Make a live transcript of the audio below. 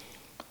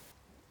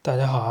大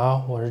家好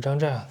啊，我是张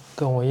湛，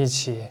跟我一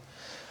起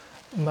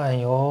漫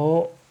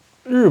游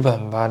日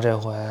本吧。这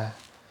回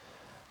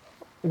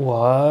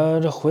我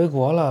这回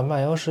国了，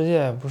漫游世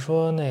界不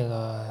说那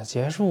个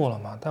结束了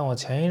嘛？但我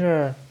前一阵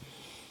儿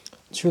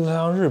去了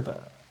趟日本，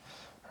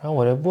然后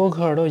我这播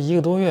客都1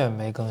个多月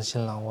没更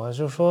新了，我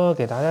就说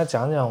给大家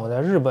讲讲我在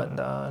日本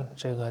的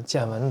这个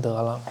见闻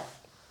得了。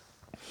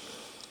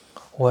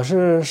我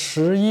是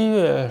11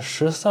月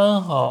13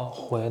号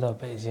回的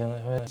北京，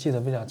因为记得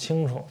比较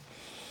清楚。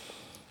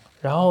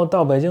然后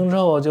到北京之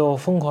后就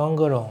疯狂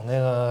各种那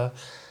个，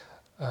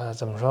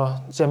怎么说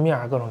见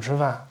面，各种吃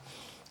饭。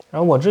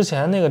然后我之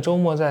前那个周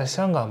末在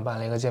香港办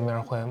了一个见面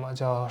会嘛，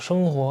叫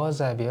生活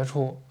在别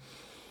处。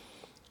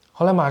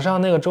后来马上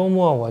那个周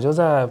末我就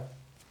在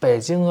北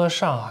京和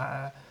上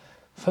海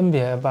分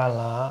别办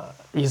了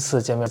一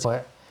次见面会。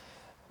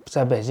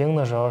在北京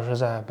的时候是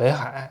在北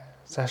海，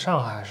在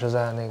上海是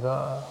在那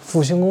个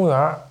复兴公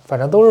园，反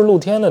正都是露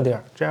天的地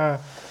儿，这样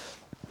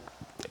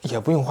也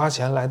不用花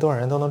钱，来多少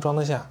人都能装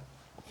得下。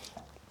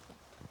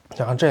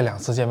然后这2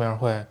次见面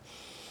会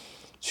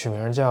取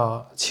名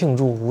叫庆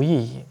祝无意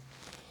义。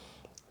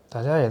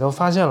大家也都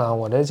发现了，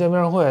我这见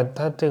面会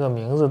它这个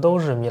名字都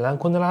是米兰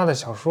昆德拉的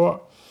小说。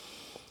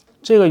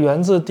这个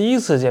源自第一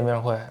次见面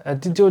会，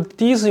就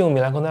第一次用米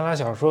兰昆德拉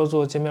小说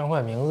做见面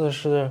会，名字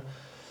是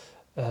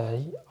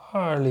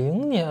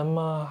20年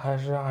吗？还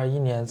是21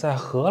年？在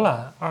荷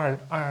兰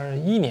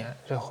21年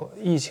这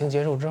疫情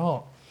结束之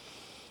后，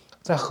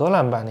在荷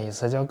兰办的一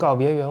次叫告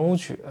别圆舞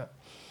曲。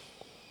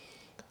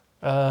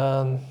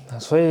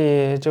所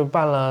以就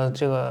办了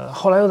这个，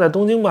后来又在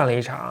东京办了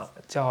一场，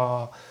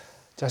叫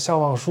笑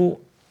忘书，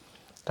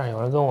但是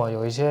有人跟我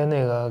有一些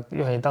那个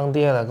愿意当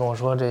爹的跟我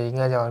说，这应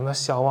该叫什么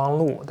笑忘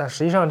录，但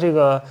实际上这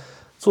个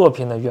作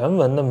品的原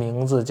文的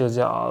名字就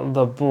叫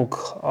The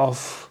Book of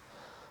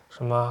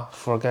什么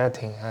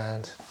Forgetting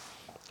and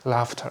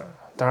Laughter，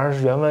 当然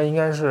是原文应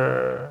该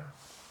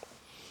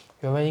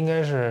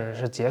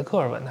是捷克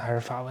文的还是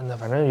法文的，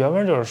反正原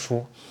文就是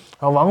书。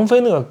然后王菲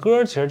那个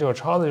歌其实就是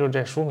抄的就是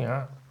这书名。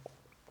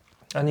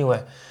Anyway，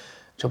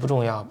 这不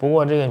重要。不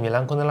过这个米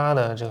兰昆德拉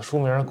的这个书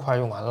名快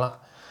用完了，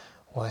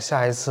我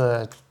下一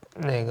次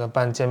那个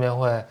办见面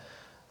会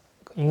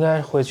应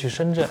该会去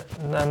深圳。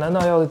那难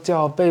道要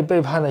叫被背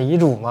叛的遗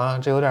嘱吗？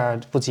这有点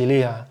不吉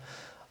利啊，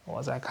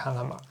我再看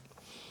看吧。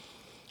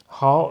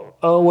好，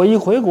我一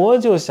回国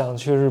就想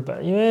去日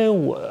本，因为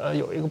我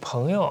有一个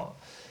朋友，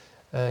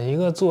一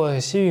个做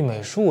西域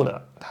美术的，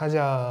他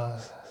叫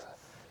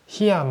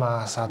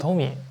檜山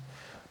里，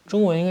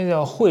中文应该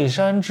叫惠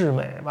山智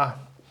美吧，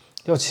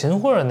叫秦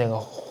桧的那个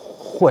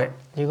会，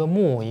一个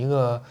木一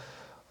个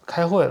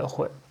开会的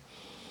会。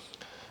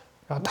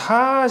然后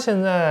他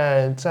现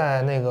在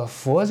在那个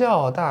佛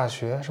教大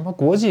学，什么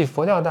国际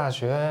佛教大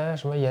学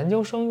什么研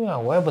究生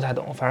院，我也不太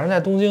懂，反正在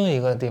东京一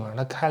个地方，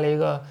他开了一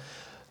个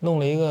弄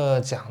了一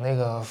个讲那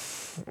个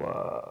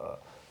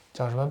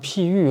叫什么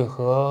譬喻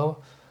和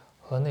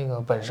那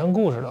个本生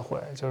故事的会，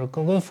就是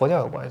跟佛教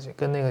有关系，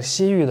跟那个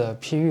西域的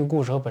譬喻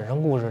故事和本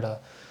生故事的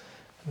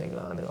那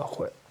个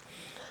会。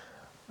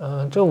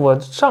这我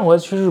上回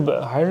去日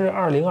本还是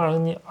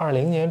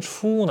2020年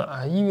初呢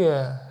，12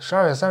月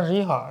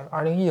31号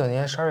，2019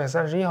年12月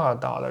31号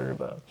到了日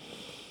本，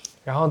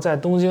然后在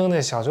东京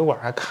那小酒馆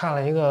还看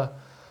了一个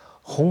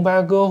红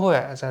白歌会，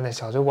在那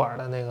小酒馆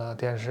的那个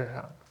电视上。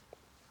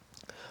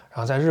然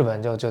后在日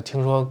本就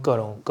听说各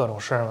种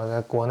事儿嘛，在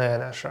国内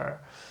的事儿。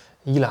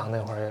伊朗那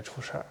会儿也出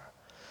事儿，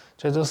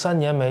这都3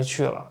年没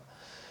去了。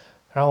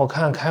然后我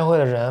看开会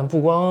的人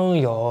不光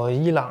有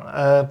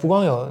不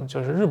光有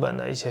就是日本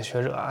的一些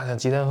学者啊，像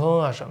吉田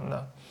丰啊什么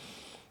的，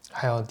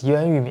还有荻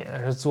原裕敏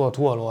是做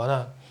吐火罗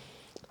的，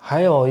还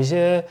有一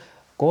些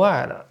国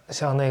外的，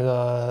像那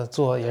个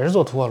也是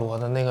做吐火罗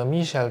的那个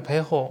Michel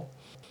Peyho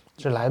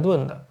是莱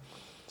顿的，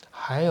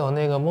还有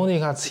那个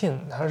Monica Chin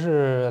他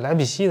是莱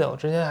比锡的，我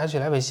之前还去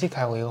莱比锡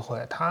开过一个会，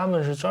他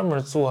们是专门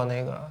做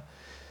那个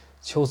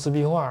秋瓷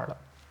壁画的。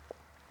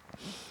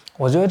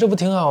我觉得这不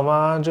挺好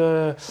吗？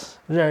这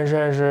认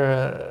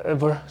识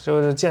不是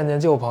就是见见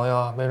旧朋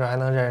友，没准还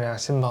能认识点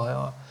新朋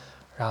友，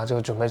然后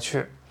就准备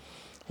去。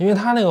因为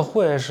他那个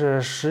会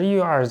是11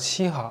月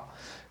27号，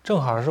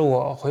正好是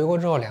我回国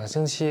之后2个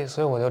星期，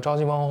所以我就着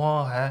急忙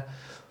慌还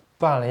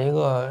办了一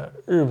个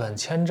日本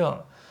签证，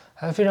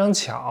还非常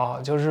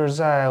巧，就是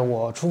在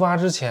我出发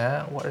之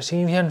前，我是星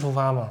期天出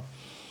发嘛，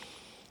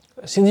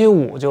星期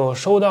五就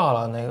收到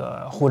了那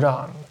个护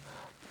照。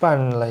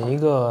办了一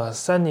个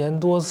3年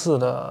多次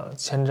的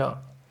签证，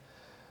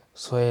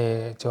所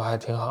以就还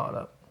挺好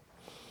的。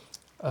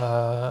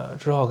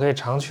之后可以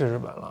常去日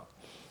本了。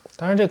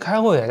当然这开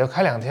会也就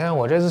开2天。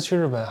我这次去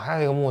日本还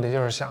有一个目的，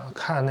就是想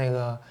看那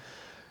个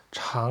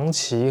长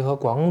崎和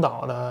广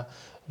岛的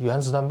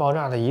原子弹爆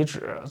炸的遗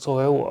址，作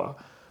为我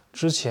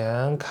之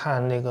前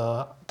看那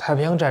个太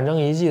平洋战争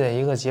遗迹的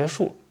一个结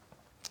束。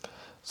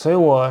所以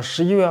我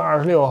11月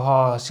26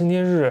号星期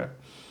日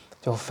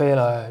就飞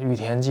了羽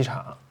田机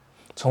场。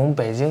从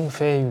北京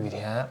飞羽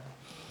田，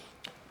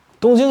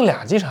东京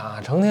2机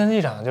场，成田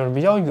机场就是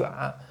比较远，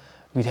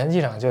羽田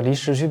机场就离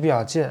市区比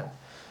较近。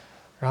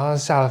然后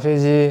下了飞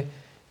机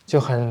就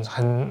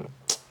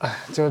哎，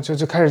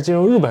就开始进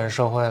入日本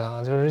社会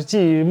了，就是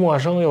既陌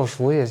生又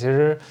熟悉，其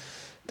实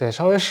得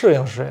稍微适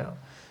应适应，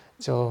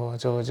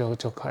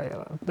就可以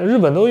了。那日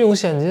本都用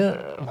现金，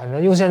反正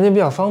用现金比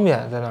较方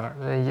便，在那儿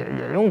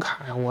也用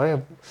卡，我也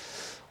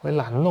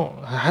懒得弄，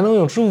还能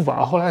用支付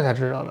宝，后来才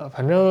知道的。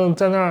反正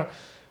在那儿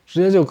直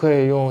接就可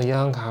以用银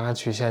行卡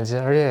取现金，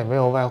而且也没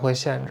有外汇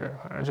限制，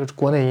反正就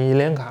国内银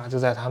联卡就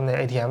在他们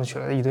那 ATM 取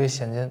了一堆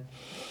现金，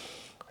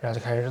然后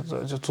就开始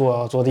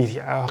坐地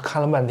铁，看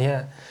了半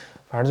天。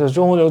反正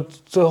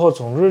最后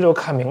总之就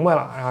看明白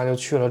了，然后就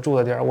去了住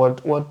的地儿。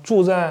我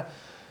住在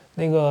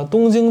那个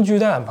东京巨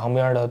蛋旁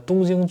边的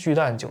东京巨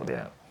蛋酒店，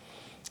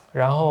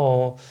然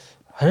后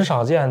很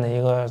少见的一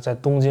个在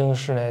东京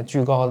市内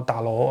巨高的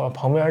大楼，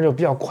旁边就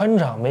比较宽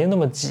敞，没那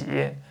么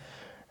挤，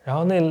然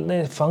后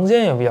那房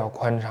间也比较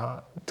宽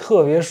敞，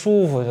特别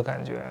舒服，就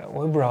感觉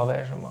我也不知道为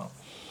什么。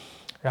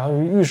然后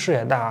浴室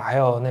也大，还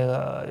有那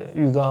个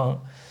浴缸。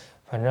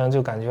反正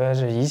就感觉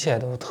这一切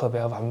都特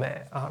别完美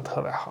啊，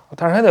特别好，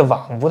但是它的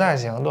网不太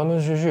行，断断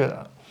续续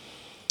的，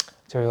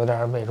就有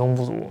点美中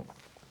不足。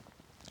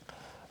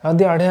然后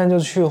第二天就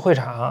去会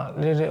场，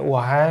我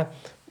还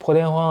破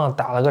天荒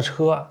打了个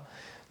车。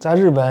在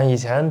日本以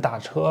前打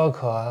车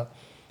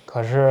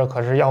可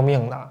是要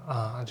命的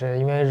啊，这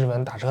因为日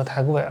本打车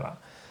太贵了。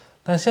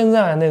但现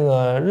在那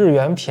个日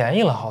元便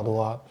宜了好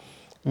多，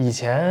以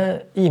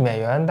前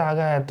$1大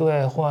概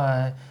兑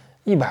换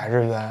100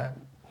日元。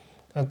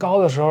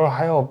高的时候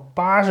还有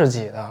80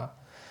几的，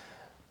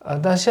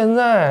但现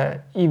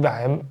在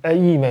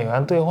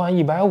$1兑换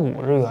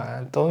150日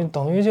元，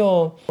等于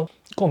就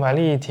购买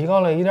力提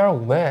高了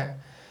1.5倍，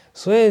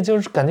所以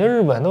就是感觉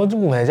日本都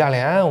物美价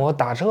廉，我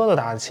打车都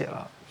打得起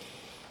了，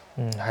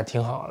还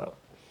挺好的。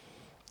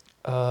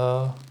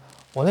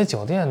我那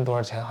酒店多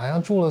少钱？好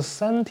像住了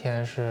3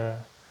天是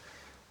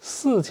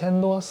4000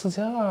多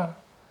，4200，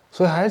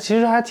所以其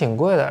实还挺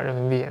贵的人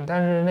民币，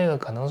但是那个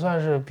可能算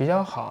是比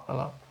较好的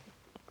了。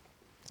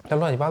这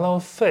乱七八糟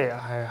费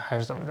啊，还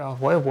是怎么着？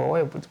我也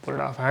不知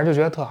道，反正就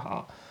觉得特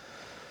好。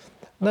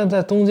那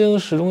在东京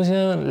市中心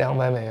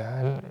$200，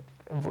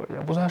也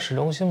不算市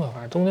中心吧，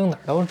反正东京哪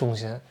儿都是中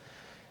心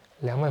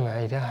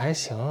，$200一天还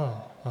行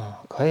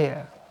可以。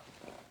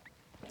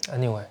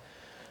Anyway，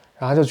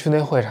 然后就去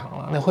那会场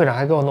了，那会场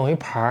还给我弄一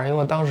牌，因为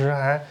我当时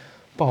还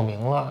报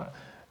名了。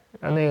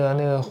那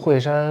个惠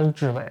山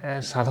智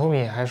美萨托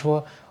米还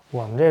说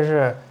我们这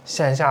是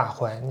线下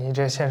会，你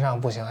这线上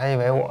不行，还以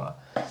为我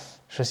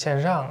是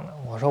线上的。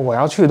我说我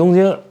要去东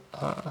京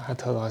还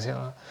特高兴，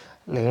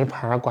领一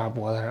牌挂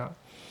脖子上，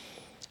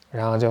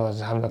然后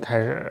他们就开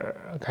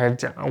始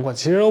讲，我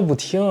其实都不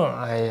听，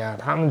哎呀，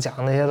他们讲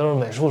那些都是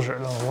美术史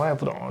的，我也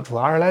不懂，主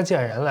要是来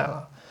见人来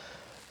了。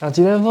然后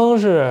吉田丰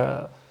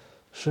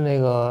是那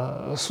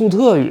个苏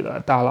特语的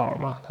大佬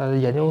嘛，他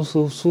研究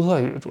苏特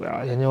语，主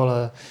要研究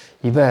了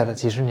一辈子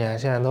几十年，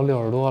现在都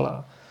60多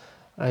了，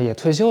也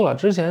退休了。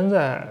之前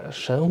在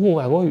神户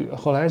外国语，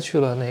后来去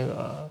了那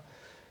个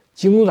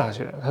京都大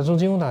学，他从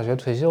京都大学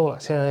退休了，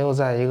现在又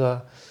在一个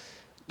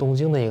东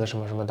京的一个什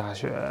么什么大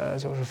学，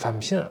就是返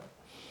聘。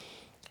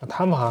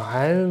他们好像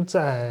还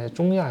在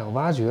中亚有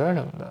挖掘什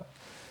么的。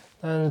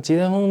但吉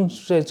田丰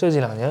这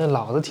近2年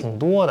老的挺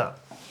多的。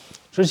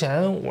之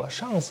前我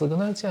上次跟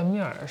他见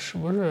面是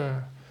不是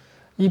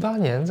18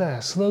年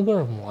在斯德哥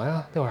尔摩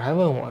呀？那会儿还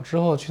问我之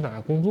后去哪儿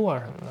工作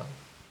什么的。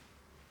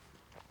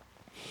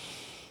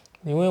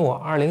因为我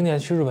20年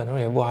去日本的时候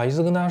也不好意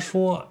思跟他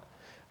说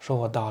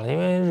我到了，因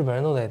为日本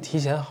人都得提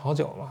前好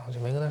久嘛，我就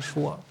没跟他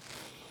说。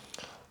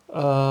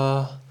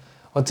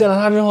我见了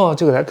他之后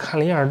就给他看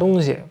了一样东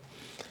西，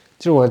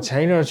就是我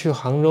前一阵去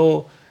杭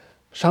州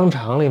商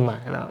场里买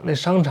的，那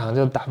商场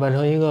就打扮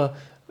成一个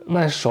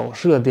卖首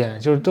饰的店，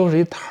就是都是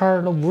一摊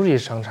儿，都不是一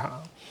商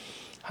场。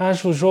他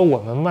是说我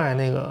们卖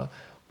那个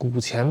古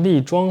钱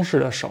币装饰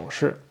的首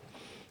饰，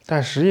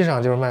但实际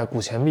上就是卖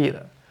古钱币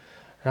的。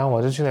然后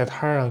我就去那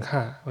摊上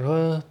看，我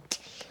说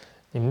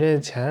你们这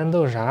钱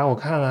都是啥？我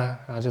看看，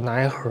然后就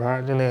拿一盒，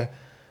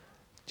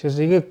就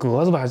是一个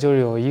格子吧，就是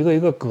有一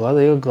个格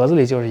子，一个格子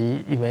里就是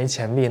一枚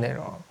钱币那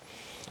种。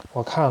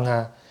我看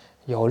看，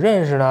有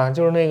认识的，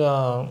就是那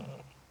个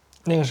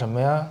什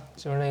么呀，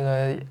就是那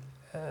个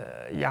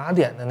雅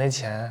典的那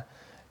钱，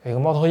有一个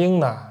猫头鹰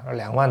的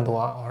，2万多。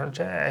我说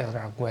这有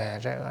点贵，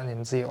这个你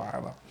们自己玩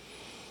吧。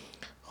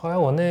后来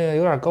我那个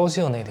有点高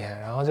兴那天，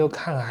然后就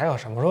看看还有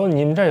什么，说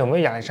你们这有没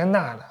有亚历山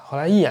大的？后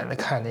来一眼就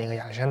看见一个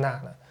亚历山大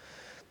的，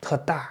特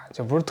大，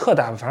就不是特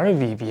大，反正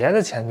比别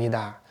的钱币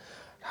大。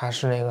他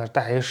是那个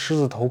戴一狮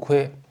子头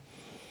盔，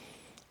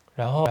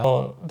然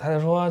后他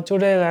就说就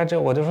这个，这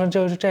我就说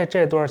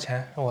这多少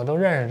钱？我都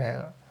认识这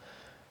个。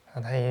然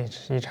后他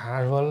一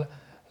查说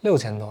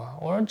6000多，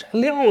我说这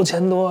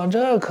6000多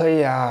这可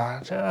以啊，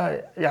这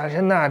亚历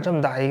山大这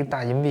么大一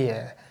大银币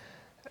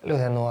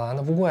，6000多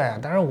那不贵啊。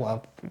但是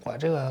我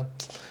这个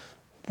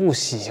不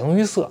喜形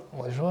于色，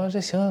我就说这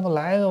行，给我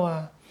来一个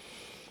吧。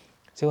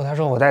结果他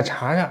说我再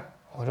查查，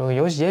我说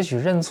也许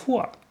认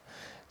错了。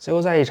结果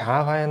再一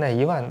查，发现那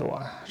1万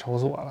多，愁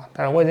死我了。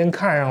但是我已经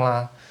看上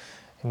了，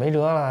没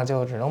辙了，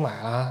就只能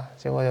买了。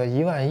结果就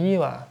11000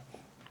吧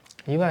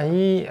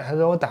，11000还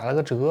给我打了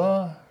个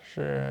折，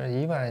是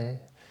1万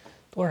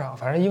多少，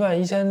反正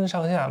11000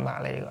上下买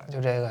了一个，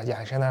就这个亚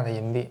历山大的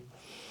银币。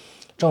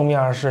正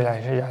面是亚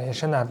历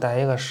山大戴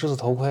一个狮子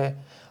头盔，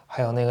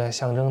还有那个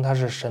象征他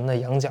是神的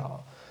羊角。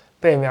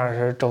背面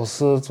是宙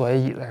斯坐在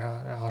椅子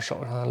上，然后手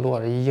上落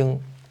着一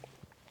鹰。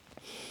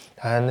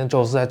那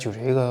宙斯还举着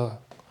一个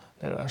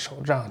那个手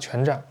杖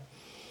权杖。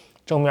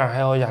正面还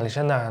有亚历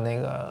山大那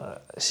个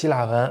希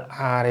腊文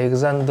阿雷克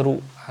桑德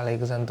鲁。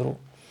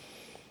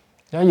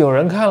然后有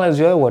人看了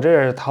觉得我这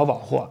是淘宝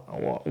货，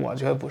我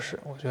觉得不是，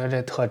我觉得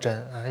这特真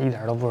啊，一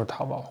点都不是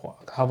淘宝货，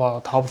淘宝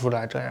淘不出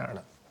来这样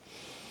的。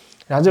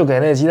然后就给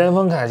那吉田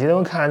丰看，吉田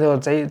丰看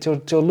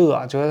就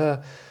乐，觉得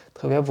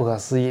特别不可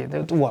思议。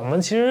我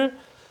们其实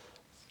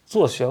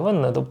做学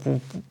问的都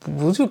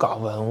不去搞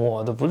文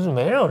物，都不是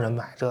没有人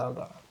买这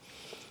个，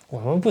我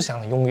们不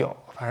想拥有，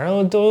反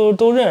正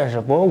都认识，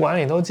博物馆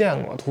里都见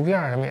过，图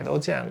片什么也都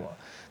见过，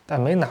但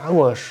没拿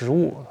过实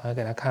物，还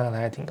给他看看，他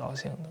还挺高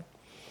兴的。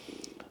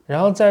然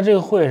后在这个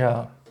会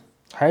上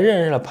还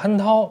认识了潘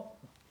涛，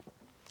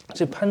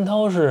这潘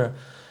涛是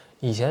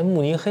以前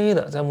慕尼黑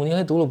的，在慕尼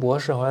黑读了博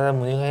士，后来在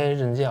慕尼黑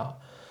任教，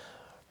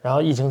然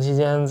后疫情期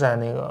间在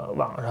那个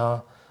网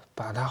上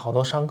把他好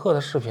多上课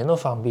的视频都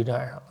放 B 站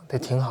上了，这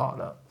挺好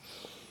的。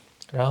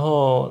然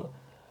后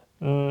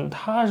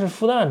他是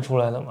复旦出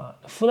来的嘛，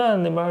复旦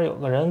那边有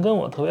个人跟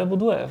我特别不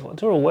对付，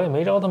就是我也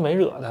没招他没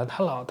惹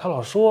他，他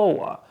老说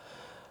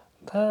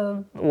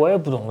我也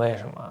不懂为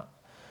什么。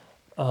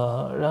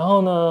然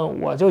后呢，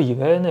我就以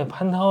为那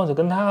潘涛就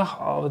跟他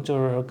好，就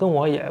是跟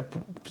我也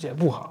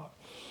不好。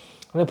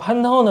那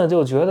潘涛呢，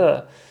就觉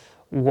得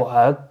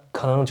我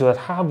可能觉得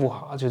他不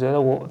好，就觉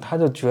得他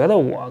就觉得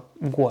我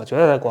觉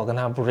得我跟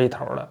他不是一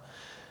头的。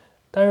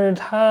但是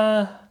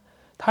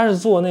他是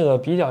做那个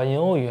比较印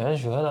欧语言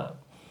学的，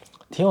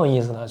挺有意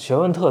思的，学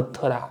问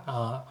特大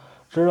啊，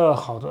知道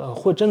好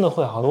多真的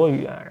会好多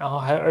语言，然后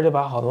而且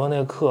把好多那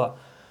个课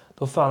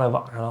都放在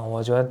网上了，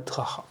我觉得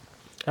特好。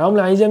然后我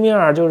们俩一见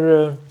面就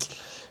是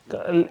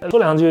说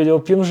两句就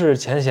冰释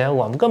前嫌，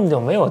我们根本就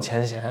没有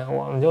前嫌，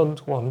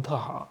我们特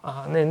好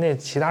啊。那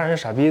其他人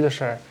傻逼的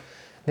事儿，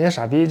那些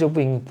傻逼就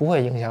不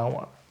会影响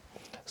我，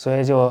所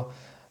以就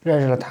认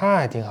识了他，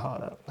还挺好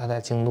的。他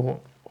在京都，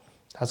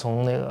他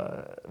从那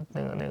个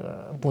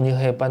慕尼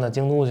黑搬到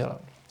京都去了。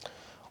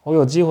我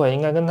有机会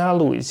应该跟他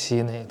录一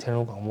期那个天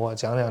书广播，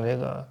讲讲这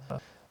个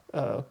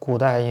古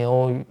代印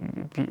欧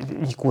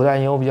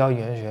比较语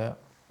言学。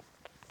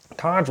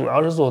他主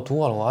要是做吐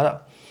火罗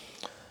的，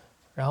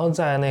然后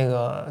在那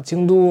个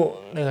京都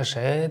那个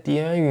谁荻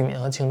原裕敏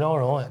和庆昭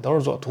荣也都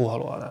是做吐火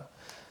罗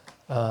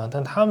的，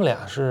但他们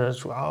俩是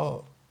主要，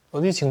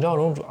我记得庆昭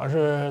荣主要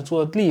是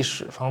做历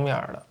史方面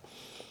的，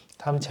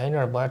他们前一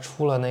阵不还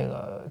出了那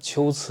个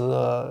秋瓷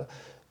的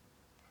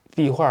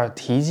壁画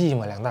题记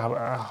嘛，2大本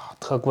啊，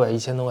特贵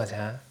，1000多块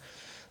钱，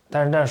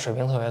但是水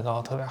平特别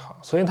高，特别好，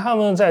所以他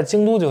们在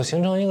京都就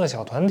形成一个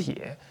小团体。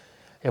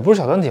也不是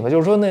小团体吧，就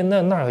是说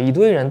那有一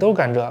堆人都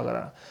干这个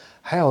的，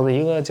还有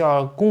一个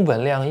叫宫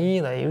本亮一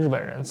的一日本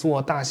人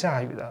做大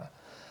夏语的，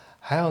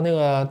还有那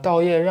个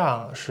稻叶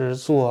让是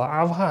做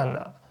阿富汗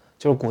的，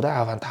就是古代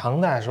阿富汗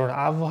唐代时候的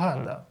阿富汗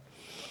的，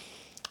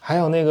还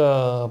有那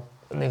个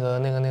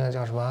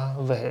叫什么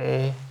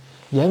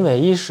岩尾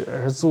一史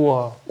是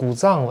做古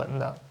藏文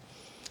的，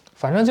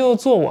反正就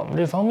做我们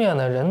这方面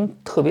的人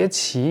特别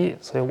齐，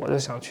所以我就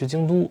想去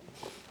京都，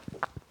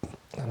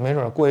没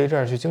准过一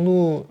阵去京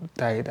都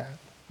待一待。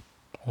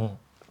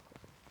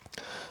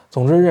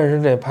总之认识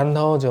这潘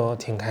涛就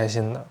挺开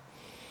心的，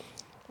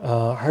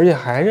而且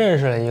还认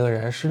识了一个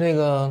人，是那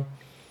个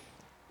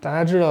大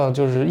家知道，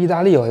就是意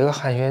大利有一个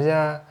汉学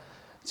家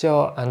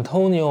叫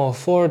Antonio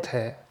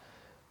Forte，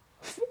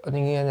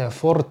 应该叫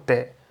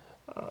Forte，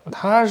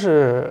他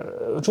是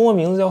中文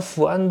名字叫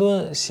傅安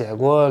敦，写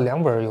过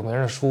2本有名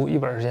的书，一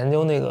本是研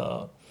究那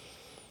个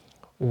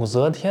武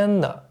则天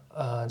的，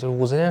就是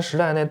武则天时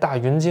代那大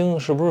云经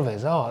是不是伪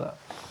造的。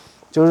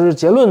就是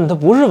结论它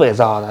不是伪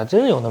造的，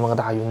真有那么个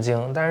大云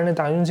经，但是那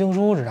大云经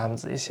书是他们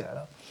自己写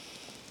的。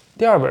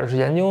第2本是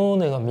研究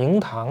那个明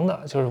堂的，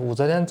就是武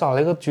则天造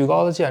了一个巨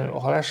高的建筑，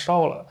后来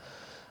烧了，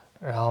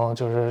然后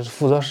就是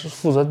负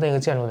责那个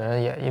建筑的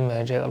人也因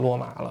为这个落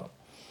马了。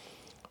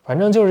反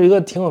正就是一个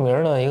挺有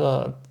名的一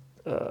个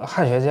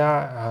汉学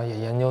家，然后也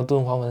研究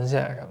敦煌文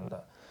献什么的。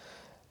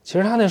其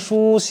实他那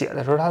书写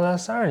的时候他才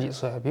30几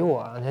岁，比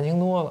我年轻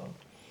多了。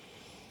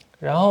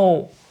然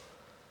后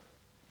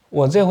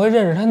我这回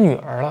认识他女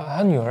儿了，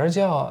他女儿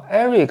叫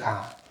Erica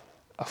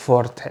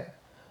Forte，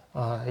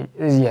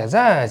 也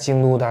在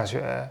京都大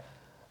学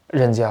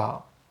任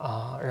教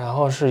啊，然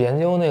后是研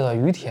究那个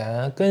于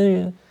田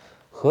跟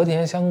和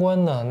田相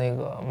关的那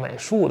个美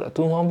术的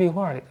敦煌壁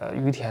画里的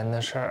于田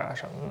的事儿啊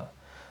什么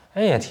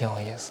的，也挺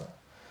有意思。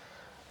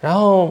然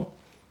后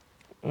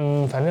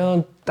反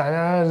正大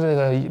家这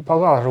个报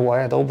告的时候我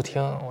也都不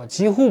听，我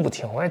几乎不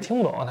听，我也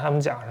听不懂他们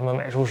讲什么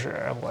美术史，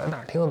我哪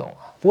听得懂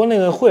啊？不过那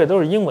个会都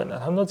是英文的，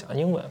他们都讲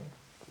英文。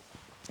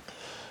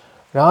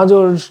然后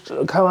就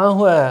是开完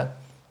会，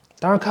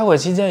当然开会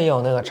期间也有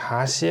那个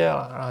茶歇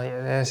了，然后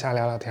也瞎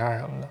聊聊天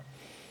什么的。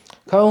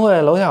开完会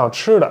楼下有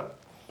吃的，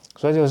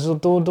所以就是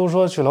都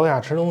说去楼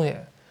下吃东西。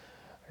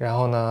然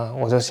后呢，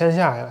我就先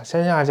下去了，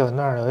先下去就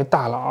那儿有一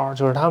大佬，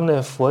就是他们那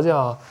佛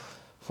教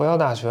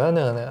大学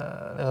那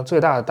个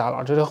最大的大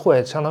佬，这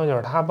会相当于就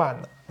是他办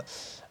的。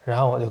然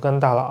后我就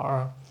跟大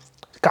佬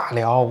尬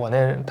聊，我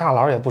那大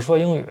佬也不说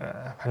英语，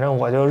反正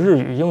我就日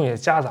语英语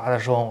夹杂的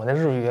说，我那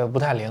日语也不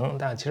太灵，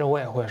但其实我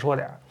也会说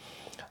点。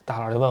大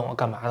佬就问我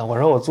干嘛的，我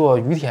说我做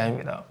于田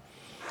语的。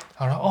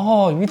他说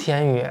哦，于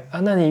田语啊，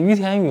那你于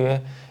田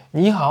语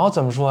你好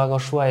怎么说？给我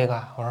说一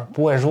个。我说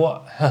不会说，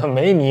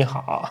没你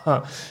好，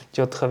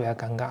就特别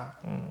尴尬。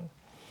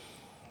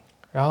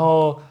然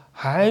后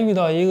还遇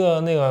到一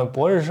个那个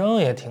博士生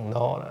也挺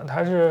逗的，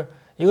他是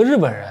一个日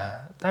本人，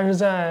但是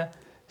在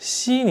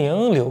西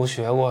宁留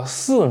学过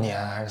4年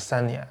还是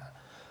3年，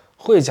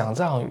会讲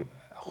藏语，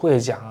会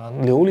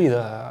讲流利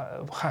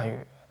的汉语，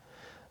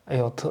哎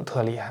呦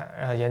特厉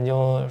害，研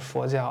究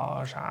佛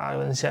教啥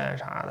文献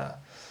啥的，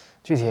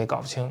具体也搞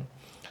不清。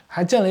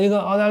还见了一个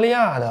澳大利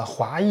亚的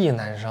华裔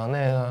男生，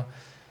那个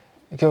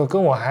就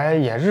跟我还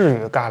也日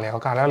语尬聊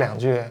2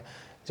句，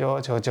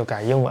就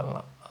改英文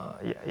了啊，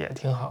也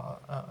挺好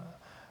啊，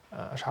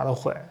啥都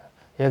会，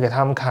也给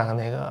他们看看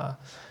那个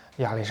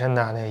亚历山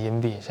大那个银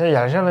币。现在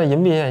亚历山大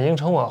银币现在已经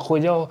成我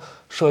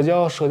社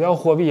交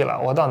货币了，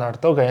我到哪儿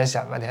都给人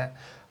显摆去，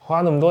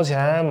花那么多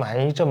钱买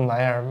一这么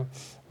玩意儿，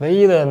唯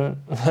一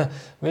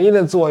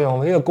的作用，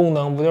唯一的功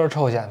能不就是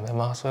臭显摆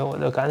吗？所以我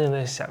就赶紧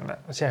得显摆，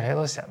见谁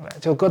都显摆，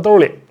就搁兜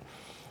里，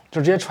就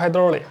直接揣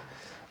兜里。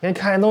你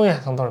看见东西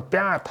从兜里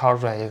啪掏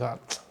出来一个，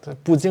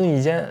不经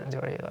意间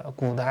就是一个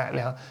古代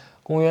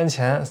公元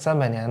前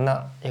300年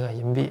的一个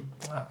银币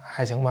啊，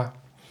还行吧。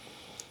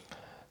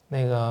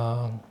那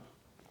个，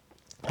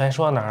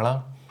说到哪儿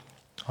了？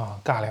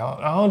尬聊，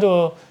然后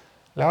就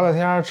聊聊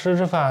天，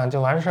吃饭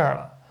就完事儿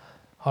了。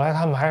后来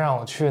他们还让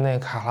我去那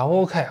卡拉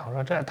OK， 我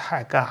说这也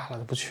太尬了，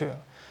就不去了。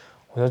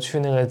我就去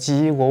那个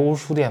记忆国屋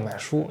书店买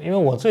书，因为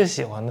我最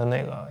喜欢的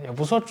那个也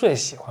不说最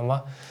喜欢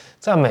吧，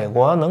在美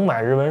国能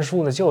买日文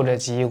书的就这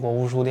记忆国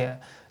屋书店，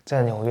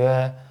在纽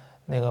约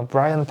那个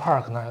Bryant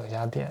Park 那儿有一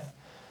家店，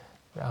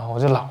然后我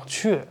就老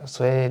去，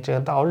所以这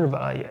个到日本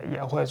了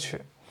也会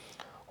去。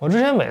我之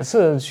前每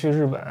次去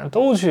日本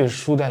都去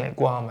书店里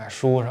逛买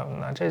书什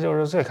么的，这就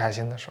是最开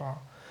心的时候。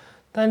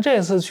但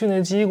这次去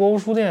那记忆国屋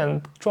书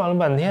店转了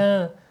半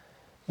天，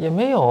也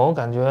没有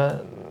感觉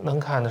能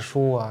看的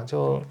书啊，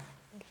就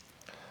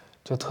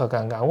特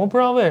尴尬。我不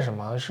知道为什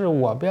么，是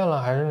我变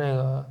了还是那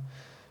个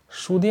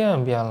书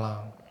店变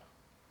了？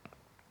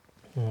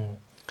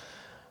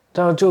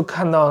但是就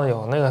看到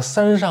有那个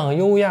三上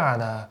优雅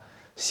的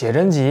写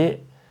真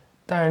集，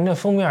但是人家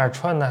封面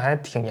穿的还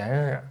挺严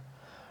实。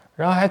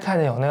然后还看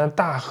见有那个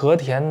大和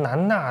田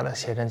南娜的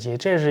写真集，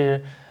这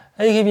是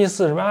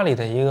AKB48里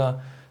的一个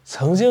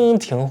曾经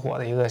挺火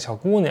的一个小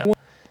姑娘。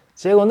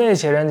结果那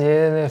写真集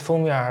那封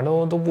面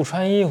都不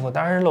穿衣服，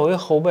当然露一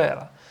后背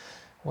了，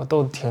我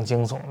都挺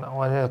惊悚的，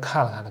我就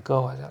看了看就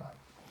搁回去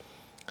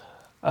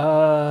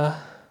了。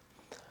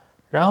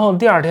然后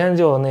第二天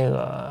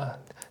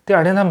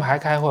他们还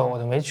开会，我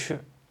就没去。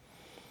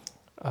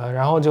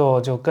然后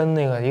就跟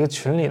那个一个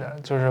群里的，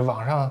就是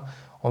网上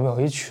我们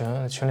有一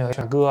群里有一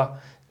大哥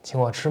请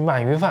我吃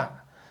鳗鱼饭，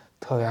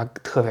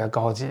特别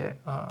高级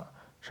啊，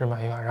吃鳗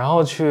鱼饭。然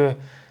后去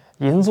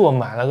银座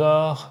买了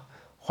个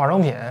化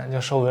妆品，就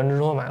受人之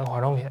托买个化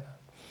妆品。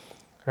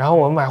然后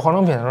我买化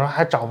妆品的时候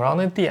还找不着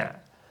那店，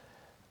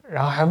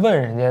然后还问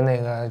人家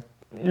那个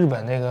日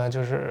本那个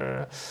就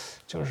是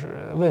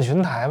问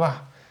询台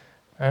吧，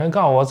人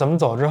告诉我怎么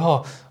走之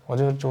后，我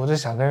就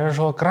想跟人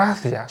说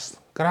gracias，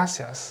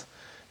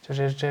 就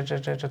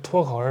这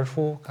脱口而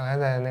出。刚才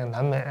在那个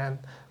南美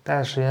待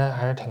的时间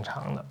还是挺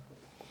长的。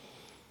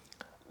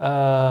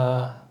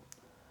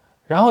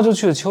然后就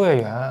去秋叶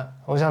原，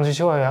我想去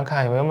秋叶原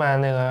看有没有卖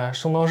那个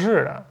圣斗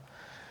士的，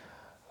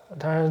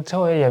但是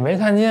秋叶也没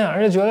看见，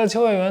而且觉得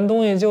秋叶原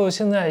东西就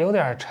现在有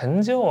点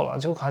陈旧了，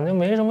就感觉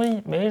没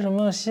什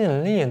么吸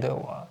引力对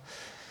我，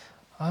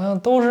好像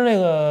都是那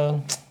个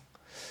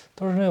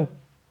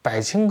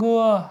百青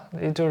哥，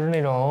就是那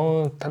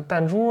种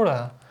弹珠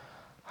的，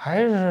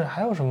还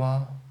有什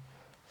么，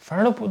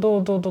反正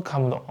都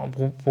看不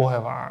懂，不会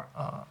玩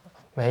啊。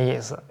没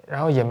意思，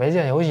然后也没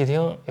见游戏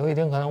厅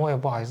可能我也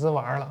不好意思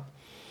玩了。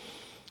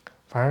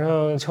反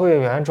正秋叶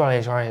原转了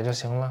一圈也就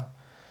行了。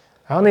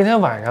然后那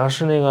天晚上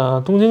是那个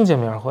东京见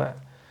面会，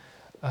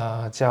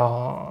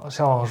叫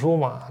校网书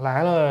嘛，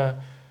来了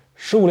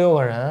15、16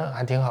个人，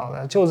还挺好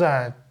的。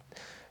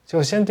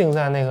就先定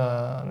在那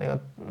个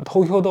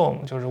Tokyo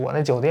Dome， 就是我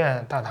那酒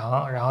店大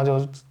堂，然后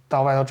就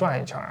到外头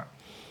转一圈。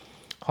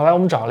后来我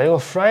们找了一个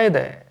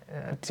Friday，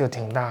 就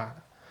挺大的，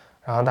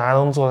然后大家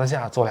能坐得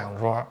下，坐2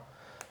桌。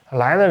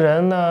来的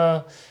人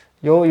呢，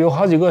有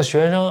好几个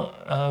学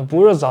生，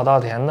不是早稻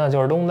田的，就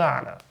是东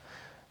大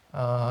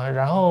的，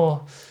然后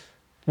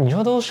你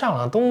说都上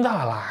了东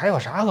大了，还有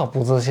啥可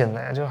不自信的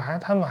呀？就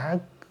他们还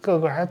个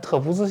个还特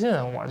不自信，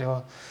我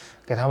就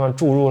给他们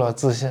注入了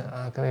自信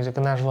啊，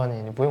跟他说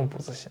你不用不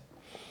自信。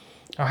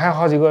然后还有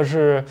好几个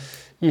是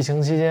疫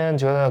情期间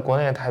觉得国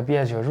内太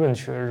憋屈，润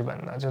去日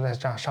本的，就在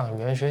这上语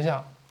言学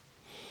校。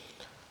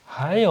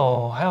还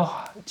有，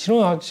其中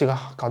有几个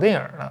搞电影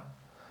的，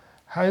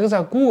还有一个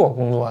在 Google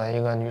工作的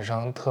一个女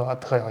生，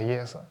特有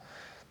意思。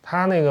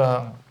她那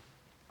个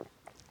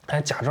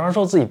还假装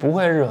说自己不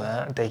会日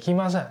文，得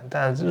kimasen，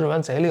 但日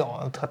文贼溜，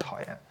特讨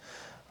厌。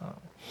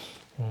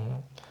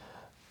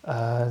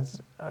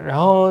然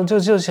后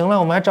就行了。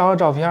我们还照了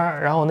照片，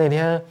然后我那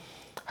天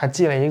还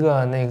寄了一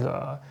个那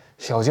个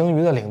小鲸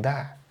鱼的领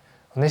带。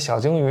我那小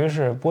鲸鱼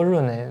是波士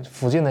顿那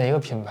附近的一个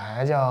品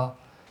牌，叫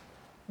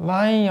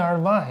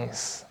Vineyard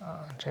Vines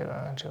啊，这个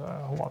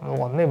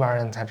我们那边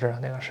人才知道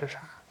那个是啥，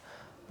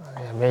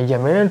也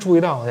没人注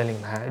意到我那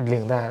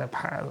领带的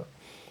牌子，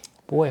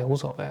不过也无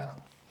所谓了。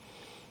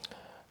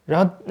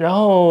然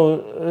后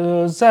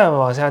再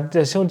往下，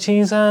在星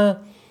期三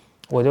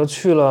我就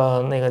去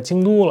了那个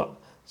京都了，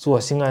坐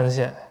新干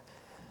线，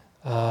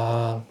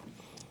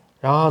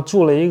然后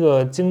住了一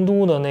个京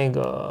都的那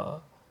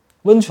个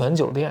温泉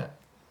酒店，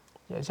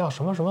也叫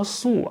什么什么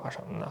宿啊什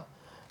么的，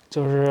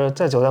就是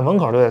在酒店门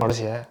口就得脱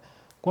鞋，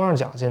光着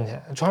脚进去，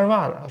穿着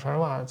袜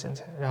子进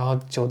去。然后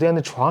酒店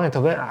的床也特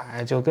别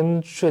矮，就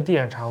跟睡地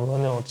上差不多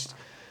那种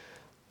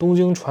东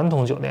京传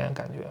统酒店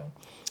感觉。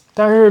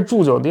但是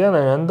住酒店的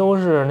人都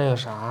是那个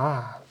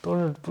啥，都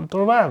是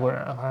外国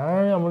人，反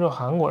正要么就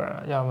韩国人，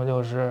要么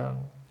就是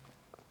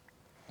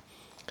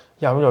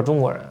中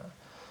国人，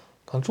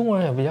可能中国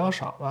人也比较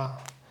少吧。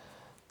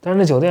但是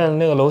那酒店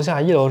那个楼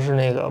下1楼是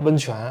那个温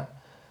泉，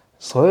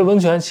所谓温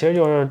泉其实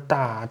就是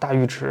大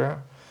浴池，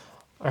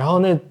然后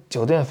那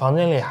酒店房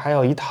间里还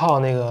有一套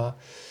那个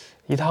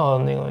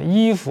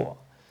衣服，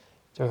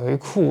就有一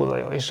裤子，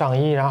有一上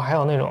衣，然后还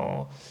有那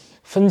种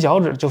分脚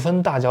趾，就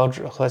分大脚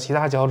趾和其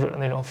他脚趾的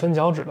那种分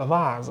脚趾的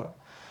袜子，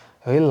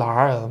有一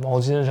篮，有毛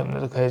巾什么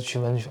的，就可以去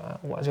温泉。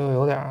我就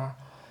有点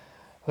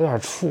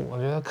怵，我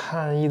觉得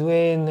看一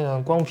堆那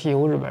个光屁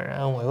股日本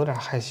人，我有点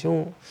害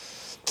羞，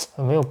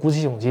没有鼓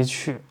起勇气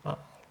去啊。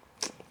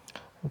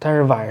但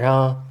是晚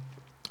上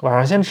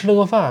先吃了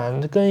个饭，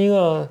跟一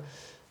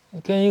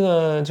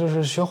个就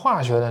是学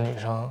化学的女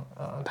生，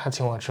她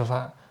请我吃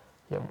饭，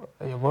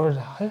也不是，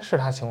是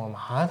她请我吗？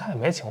好像她也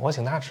没请我，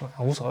请她吃饭，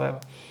无所谓吧。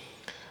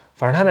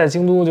反正她在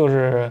京都，就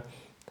是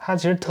她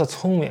其实特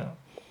聪明，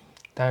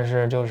但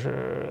是就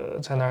是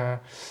在那儿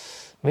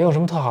没有什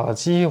么特好的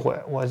机会，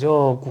我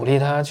就鼓励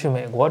她去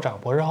美国找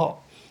博士后。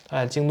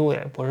京都也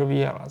博士毕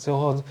业了，最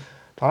后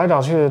找来找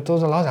去都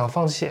是老想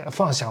放弃，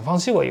想放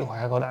弃过一回，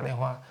还给我打电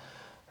话。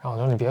然后我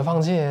说你别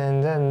放弃，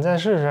你再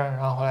试试。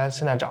然后后来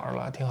现在找着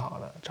了，挺好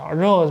的。找着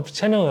之后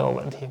签证也有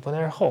问题，不过那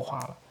是后话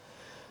了。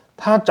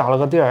他找了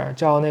个地儿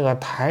叫那个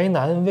台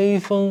南微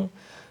风，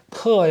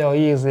特有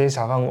意思的一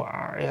小饭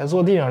馆，也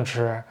坐地上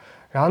吃。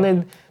然后那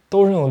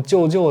都是那种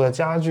旧的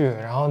家具，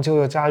然后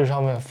旧家具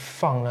上面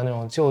放着那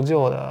种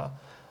旧的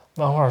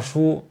漫画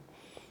书，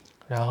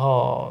然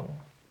后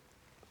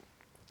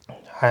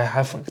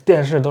还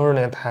电视都是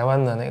那个台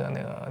湾的那个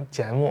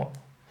节目，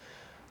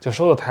就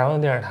收的台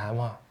湾电视台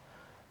嘛。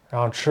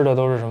然后吃的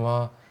都是什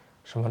么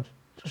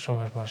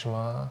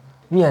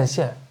面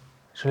线，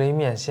吃了一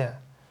面线，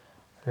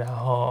然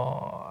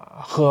后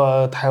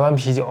喝台湾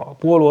啤酒、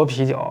菠萝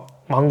啤酒、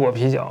芒果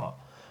啤酒，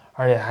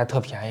而且还特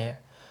便宜。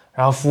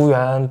然后服务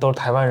员都是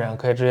台湾人，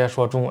可以直接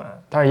说中文。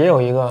但是也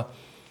有一个，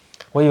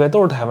我以为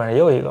都是台湾人，也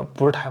有一个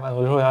不是台湾，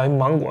我就说要一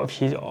芒果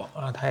啤酒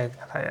啊，他也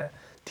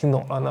听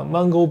懂了，那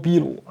Mango 秘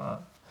鲁啊，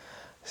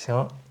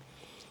行。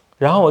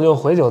然后我就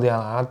回酒店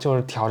了啊，就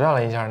是挑战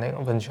了一下那个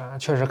温泉，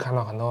确实看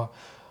到很多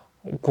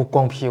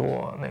光屁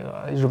股那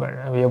个日本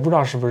人，也不知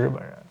道是不是日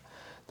本人，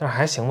但是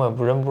还行吧，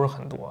人不是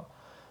很多。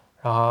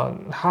然后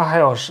它还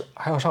有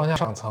上下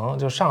两层，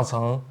就上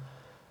层、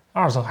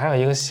2层还有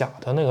一个小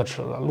的那个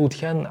池子，露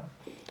天的，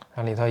然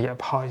后里头也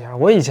泡一下。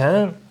我以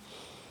前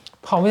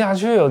泡不下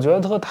去，我觉得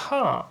特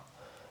烫，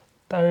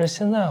但是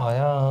现在好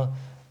像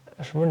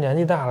是不是年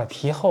纪大了，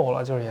皮厚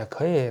了，就是也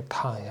可以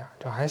烫一下，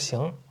就还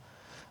行。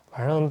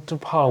反正就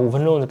泡了5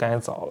分钟就赶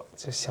紧走了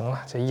就行了，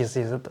就意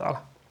思得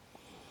了。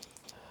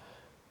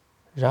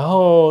然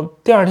后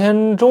第2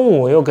天中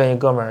午又跟一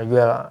哥们儿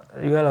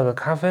约了个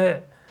咖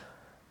啡。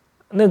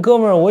那哥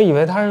们儿我以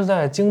为他是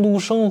在京都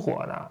生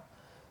活的，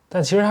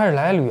但其实他是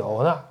来旅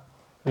游的，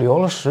旅游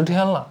了10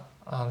天了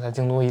啊，在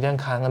京都一天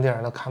看个地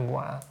儿都看不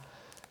完。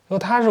因为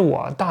他是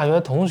我大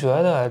学同学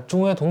的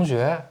中学同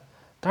学，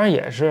当然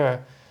也是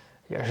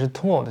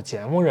通过我的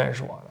节目认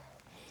识我的。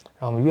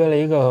然后我们约了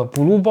一个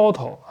Blue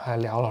Bottle， 还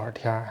聊了会儿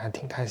天，还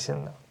挺开心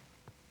的。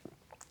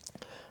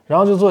然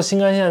后就坐新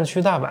干线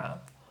去大阪。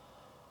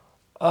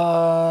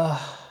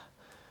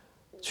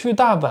去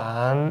大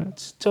阪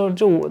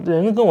就我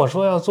人家跟我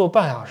说要坐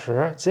半小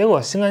时，结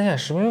果新干线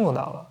10分钟就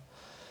到了。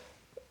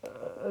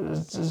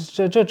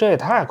这也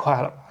太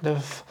快了吧！这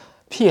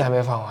屁还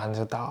没放完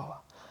就到了。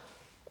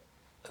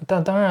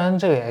但当然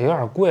这个也有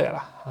点贵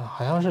了啊，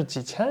好像是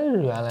几千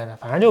日元来着，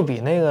反正就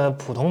比那个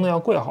普通的要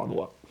贵好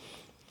多。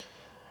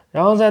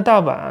然后在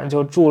大阪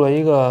就住了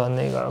一个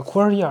那个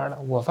courtyard 的，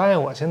我发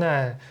现我现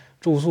在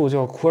住宿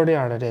就库尔蒂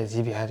尔的这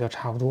级别就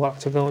差不多了，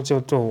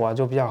就我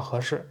就比较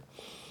合适。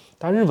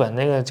但日本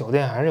那个酒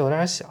店还是有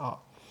点小，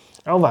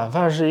然后晚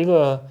饭是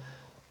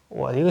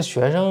我一个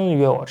学生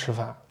约我吃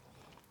饭，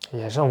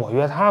也是我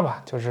约他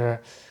吧，就是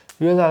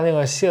约在那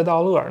个谢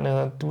道乐那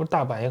个，这不是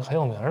大阪一个很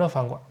有名的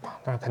饭馆嘛，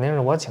但是肯定是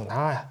我请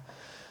他呀。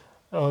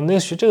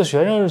这个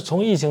学生是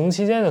从疫情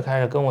期间就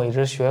开始跟我一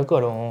直学各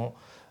种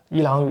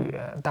伊朗语、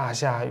大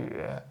夏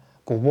语、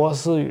古波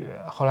斯语，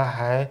后来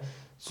还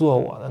做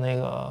我的那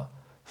个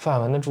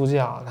范文的助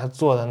教，他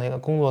做的那个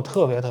工作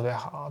特别特别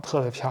好，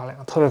特别漂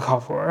亮，特别靠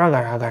谱，让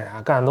干啥干啥，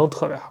干的都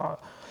特别好，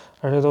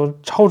而且都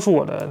超出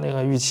我的那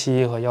个预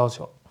期和要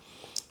求，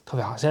特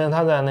别好。现在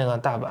他在那个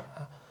大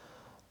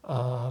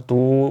阪，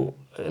读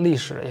历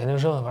史研究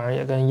生，反正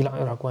也跟伊朗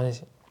有点关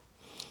系。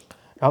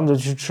然后我们就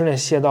去吃那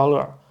谢道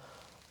乐。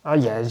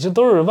也就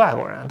都是外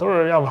国人，都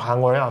是要么韩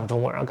国人，要么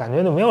中国人，感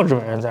觉就没有日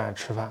本人在那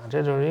吃饭，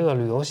这就是一个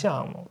旅游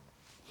项目。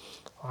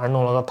我还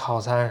弄了个套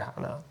餐啥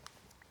的，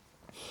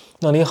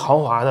弄了一豪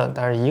华的，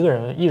但是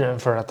一人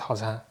份的套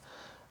餐，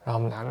然后我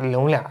们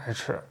俩人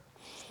吃。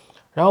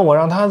然后我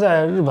让他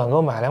在日本给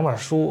我买2本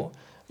书，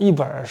一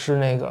本是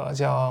那个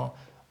叫《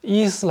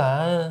伊斯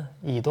兰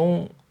以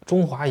东，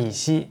中华以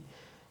西》，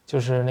就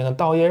是那个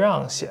道业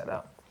让写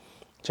的。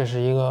这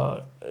是一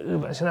个日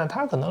本，现在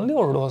他可能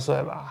60多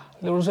岁吧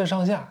，60岁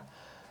上下，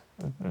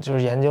就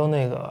是研究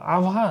那个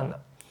阿富汗的。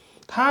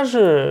他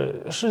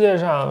是世界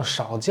上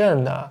少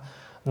见的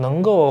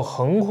能够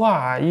横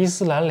跨伊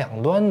斯兰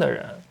两端的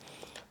人。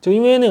就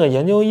因为那个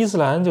研究伊斯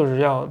兰就是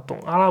要懂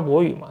阿拉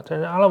伯语嘛，但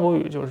是阿拉伯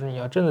语就是你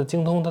要真的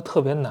精通它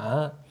特别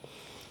难，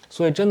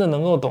所以真的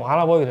能够懂阿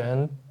拉伯语的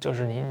人，就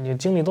是你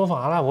精力都放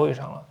阿拉伯语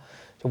上了，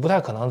就不太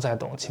可能再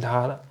懂其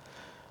他的。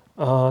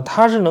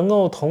他是能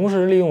够同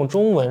时利用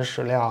中文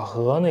史料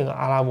和那个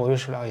阿拉伯语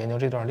史料研究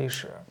这段历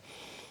史，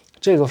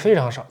这个非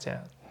常少见。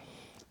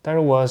但是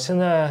我现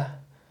在，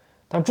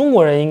但中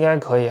国人应该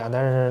可以啊，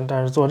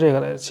但是做这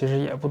个的其实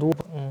也不多。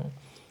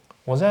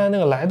我在那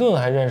个莱顿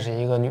还认识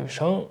一个女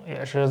生，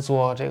也是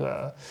做这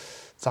个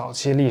早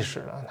期历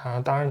史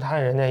的，当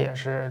然人家也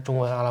是中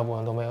文、阿拉伯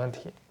文都没问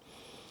题。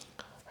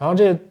然后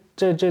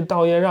这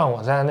道业让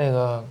我在那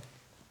个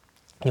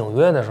纽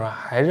约的时候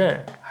还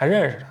认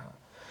识他。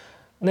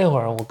那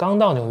会儿我刚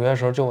到纽约的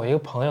时候，就我一个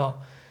朋友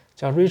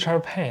叫 Richard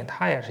Payne，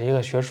 他也是一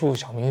个学术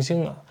小明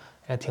星啊，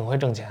也挺会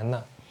挣钱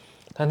的。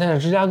但他在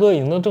芝加哥已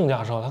经都正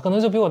教授，他可能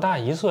就比我大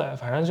1岁，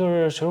反正就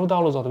是学术道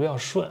路走得比较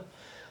顺。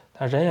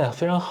但人也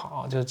非常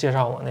好，就介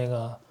绍我那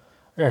个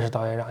认识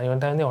道业让，因为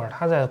那会儿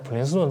他在普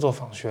林斯顿做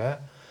访学，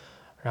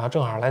然后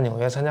正好来纽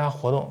约参加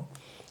活动，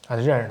就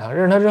认识他。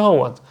认识他之后，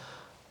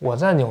我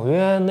在纽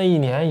约那一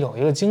年有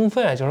一个经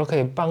费，就是可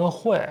以办个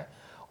会。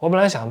我本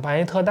来想办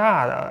一特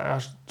大的，然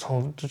后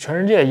从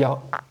全世界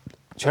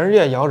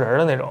摇人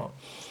的那种，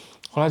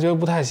后来觉得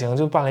不太行，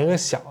就办了一个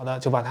小的，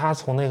就把他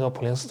从那个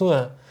普林斯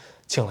顿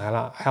请来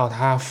了，还有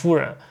他夫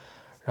人，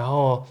然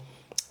后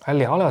还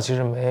聊聊，其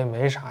实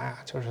没啥呀，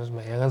就是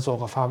每人做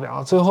个发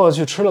表，最后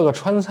去吃了个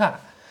川菜，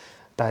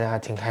大家还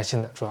挺开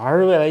心的，主要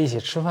是为了一起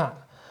吃饭。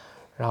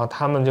然后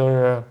他们就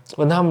是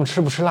问他们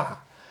吃不吃辣，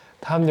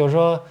他们就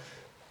说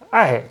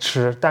爱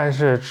吃，但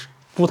是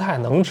不太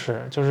能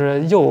吃，就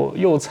是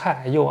又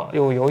菜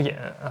又有瘾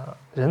啊，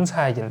人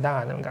菜瘾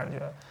大那种感觉，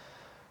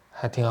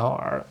还挺好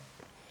玩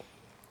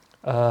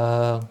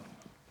的。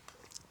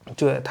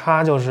对，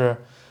他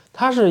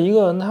是一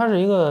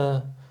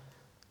个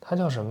他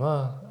叫什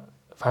么？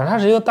反正他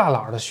是一个大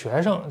佬的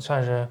学生，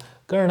算是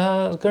跟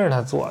着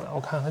他做的。我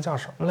看他叫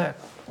什么来着？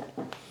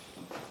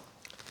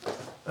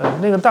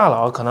那个大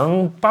佬可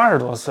能80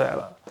多岁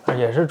了，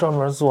也是专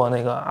门做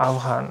那个阿富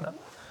汗的，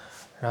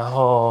然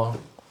后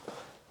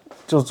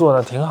就做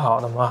的挺好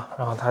的嘛。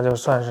然后他就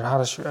算是他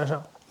的学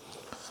生。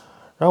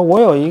然后我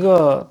有一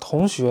个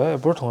同学，也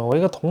不是同学，我一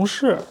个同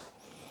事，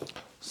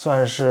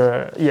算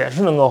是也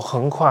是能够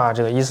横跨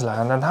这个伊斯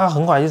兰，但他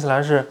横跨伊斯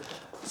兰是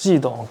既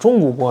懂中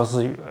古波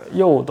斯语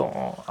又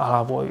懂阿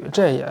拉伯语，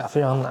这也非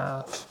常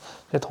难。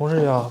这同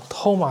事叫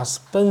Thomas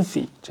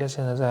Benfi， 这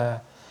现在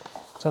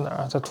在哪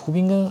儿？在图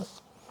宾根。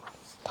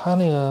他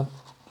那个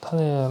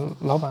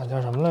老板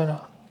叫什么来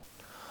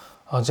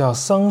着？叫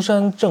桑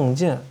山正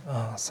健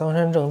啊，桑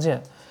山正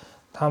健。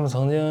他们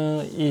曾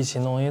经一起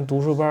弄一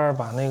读书班，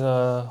把那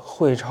个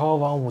会超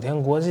往武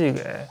田国际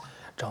给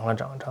整了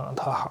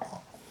特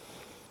好。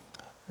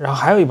然后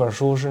还有一本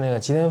书是那个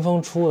吉田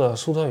丰出的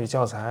粟特语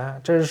教材，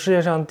这是世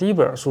界上第一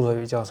本粟特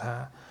语教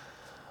材，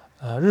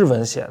日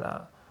文写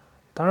的。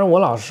当然我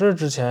老师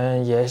之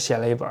前也写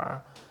了一本，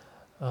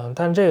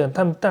但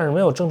是没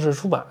有正式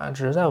出版，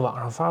只是在网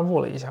上发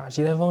布了一下。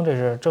吉田丰这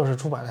是正式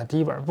出版的第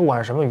一本，不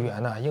管什么语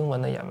言的，英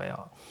文的也没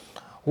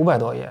有，500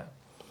多页。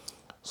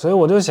所以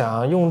我就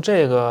想用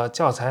这个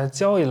教材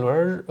教一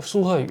轮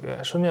粟特语，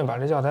顺便把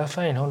这教材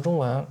翻译成中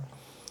文。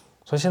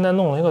所以现在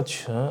弄了一个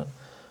群，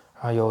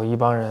啊，有一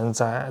帮人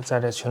在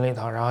这群里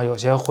头，然后有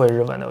些会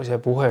日文的，有些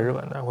不会日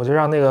文的，我就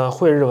让那个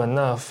会日文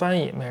的翻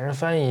译，每人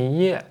翻译1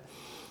页，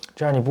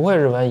这样你不会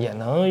日文也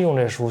能用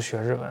这书学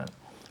日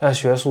文，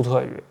学粟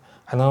特语，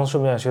还能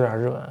顺便学点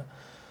日文。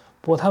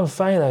不过他们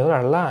翻译的有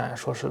点烂，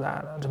说实在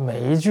的，这每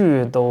一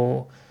句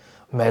都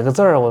每个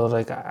字儿我都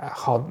得改，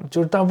好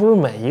就是但不是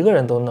每一个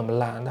人都那么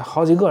烂，但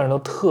好几个人都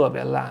特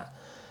别烂，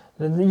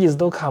那意思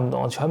都看不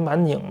懂，全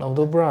蛮拧的，我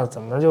都不知道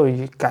怎么就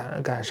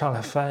敢上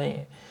来翻译，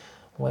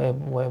我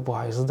也不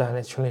好意思在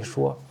那群里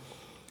说。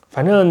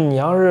反正你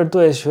要是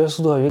对学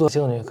苏特语有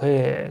兴趣，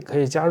可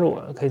以加入，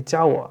可以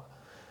加我，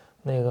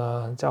那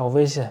个加我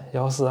微信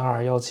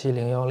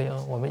142170110，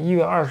我们1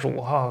月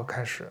25号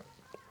开始。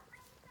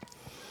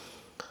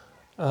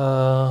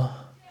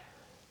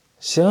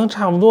行，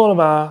差不多了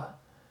吧？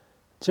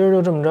今儿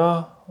就这么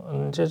着，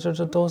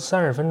这都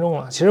30分钟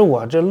了。其实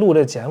我这录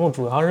这节目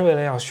主要是为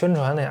了要宣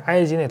传那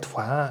埃及那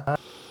团。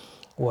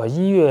我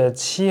1月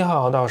7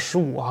号到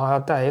15号要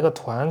带一个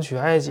团去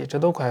埃及，这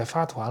都快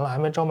发团了，还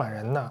没招满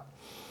人呢，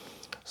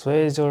所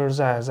以就是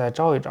再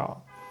招一招。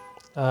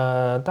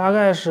大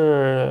概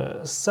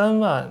是3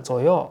万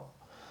左右。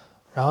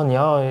然后你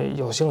要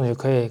有兴趣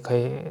可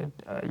以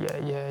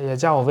也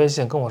加我微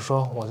信跟我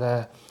说，我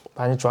再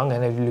把你转给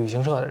那旅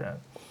行社的人。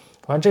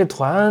反正这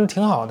团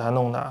挺好的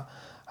弄的，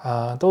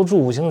都住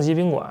5星级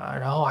宾馆，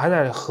然后还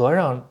在河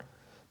上，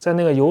在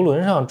那个游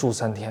轮上住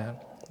3天，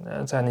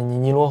在那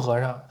尼罗河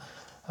上。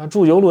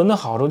住游轮的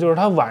好处就是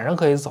它晚上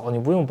可以走，你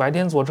不用白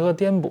天坐车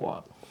颠簸。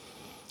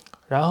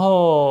然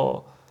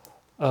后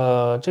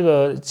这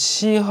个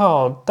7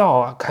号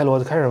到开罗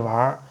就开始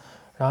玩，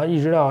然后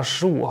一直到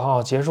15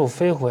号结束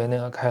飞回那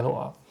个开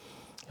罗，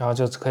然后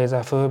就可以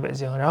再飞回北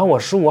京。然后我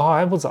15号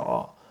还不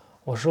走，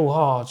我15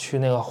号去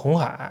那个红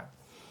海，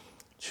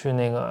去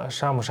那个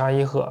沙姆沙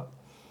伊赫，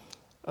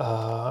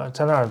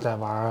在那儿再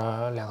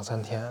玩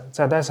2-3天，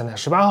再待3天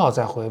，18号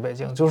再回北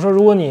京。就是说，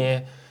如果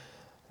你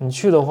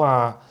去的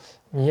话，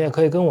你也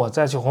可以跟我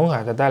再去红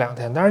海再待2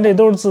天，当然这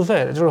都是自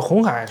费的，就是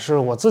红海是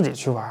我自己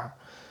去玩，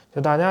就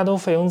大家都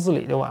费用自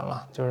理就完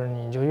了，就是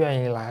你就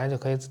愿意来就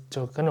可以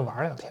就跟着玩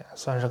2天，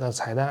算是个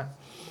彩蛋。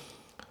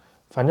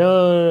反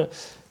正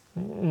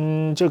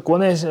这国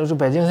内就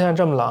北京现在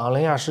这么冷，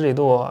零下10几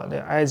度，这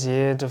埃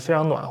及就非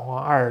常暖和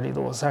，20几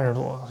度、30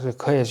度，所以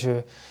可以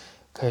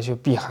去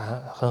避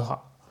寒，很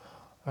好。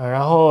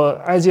然后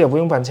埃及也不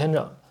用办签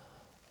证，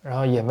然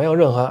后也没有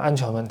任何安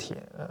全问题，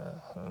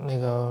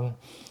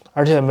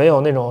而且没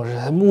有那种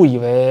误以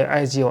为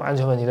埃及有安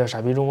全问题的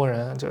傻逼中国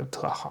人，就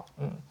特好。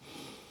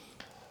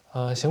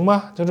行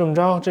吧，就这么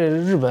着。这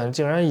日本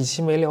竟然一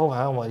期没聊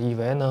完，我以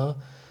为能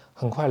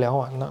很快聊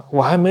完呢。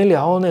我还没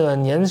聊那个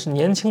年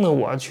轻的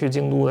我去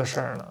京都的事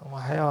儿呢，我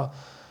还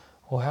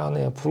要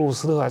那个普鲁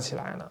斯特起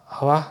来呢。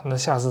好吧，那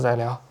下次再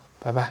聊，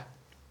拜拜。